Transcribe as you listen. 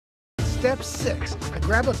Step 6. I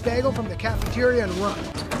grab a bagel from the cafeteria and run.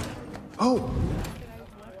 Oh.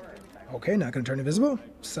 Okay, not gonna turn invisible.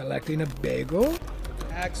 Selecting a bagel.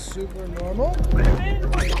 Act super normal. Hey,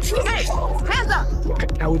 hands up! Okay,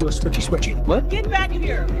 now we do a switchy. What? Get back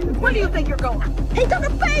here! Where do you think you're going? He took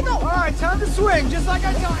a bagel! All right, time to swing, just like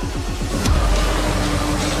I taught you.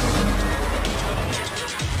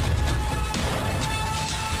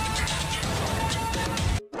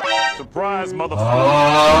 Surprise,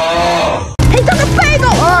 motherfucker! He took a bagel!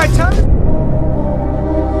 All right, time to...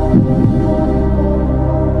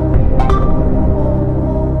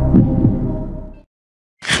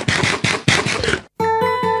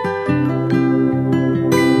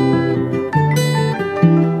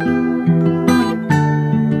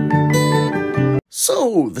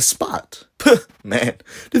 So, the spot. Man,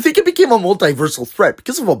 to think it became a multiversal threat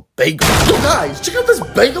because of a bagel. Yo, guys, check out this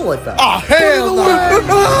bagel I found. Oh, hell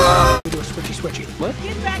no! We do a switchy. What?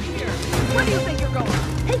 Get back here! Where do you think you're going?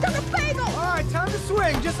 He took a bagel! All right, time to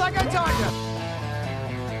swing, just like I taught you.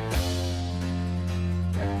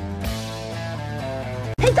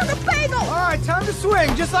 He took a bagel! All right, time to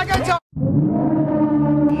swing, just like I taught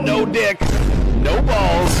No dick, no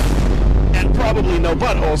balls, and probably no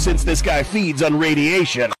butthole since this guy feeds on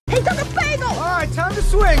radiation. He took a bagel! All right, time to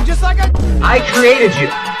swing, just like I created you.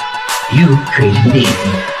 You created me.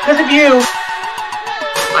 Because of you,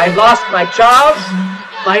 I lost my job,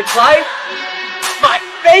 my life, my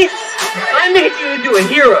face. I made you into a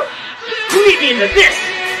hero. You made me into this.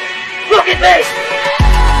 Look at me.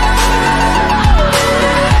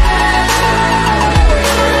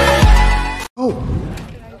 Oh.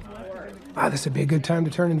 Wow, this would be a good time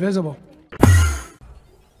to turn invisible.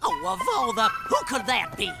 Oh, of all the... Who could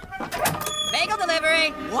that be? Bagel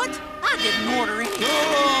delivery! What? I didn't order any.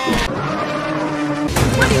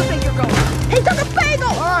 Where do you think you're going? He took a bagel!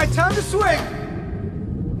 All right, time to swing.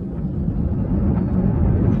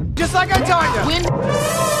 Just like I taught you.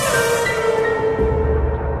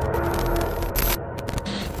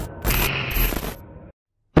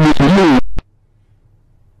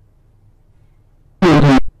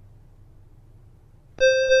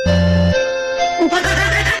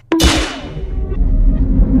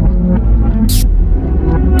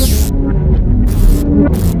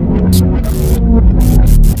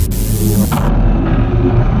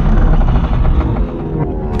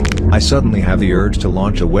 I suddenly have the urge to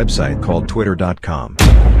launch a website called Twitter.com.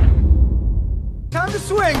 Time to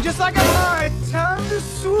swing, just like I... All right, time to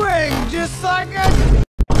swing, just like I...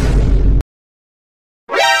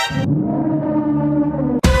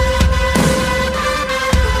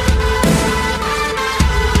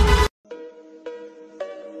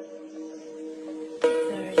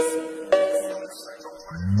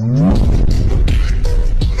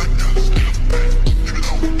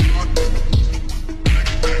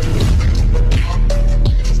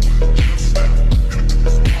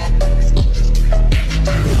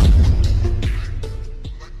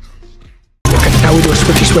 Now we do a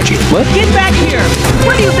switchy. What? Get back here!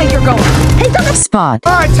 Where do you think you're going? He took a spot!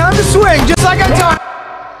 All right, time to swing, just like I taught.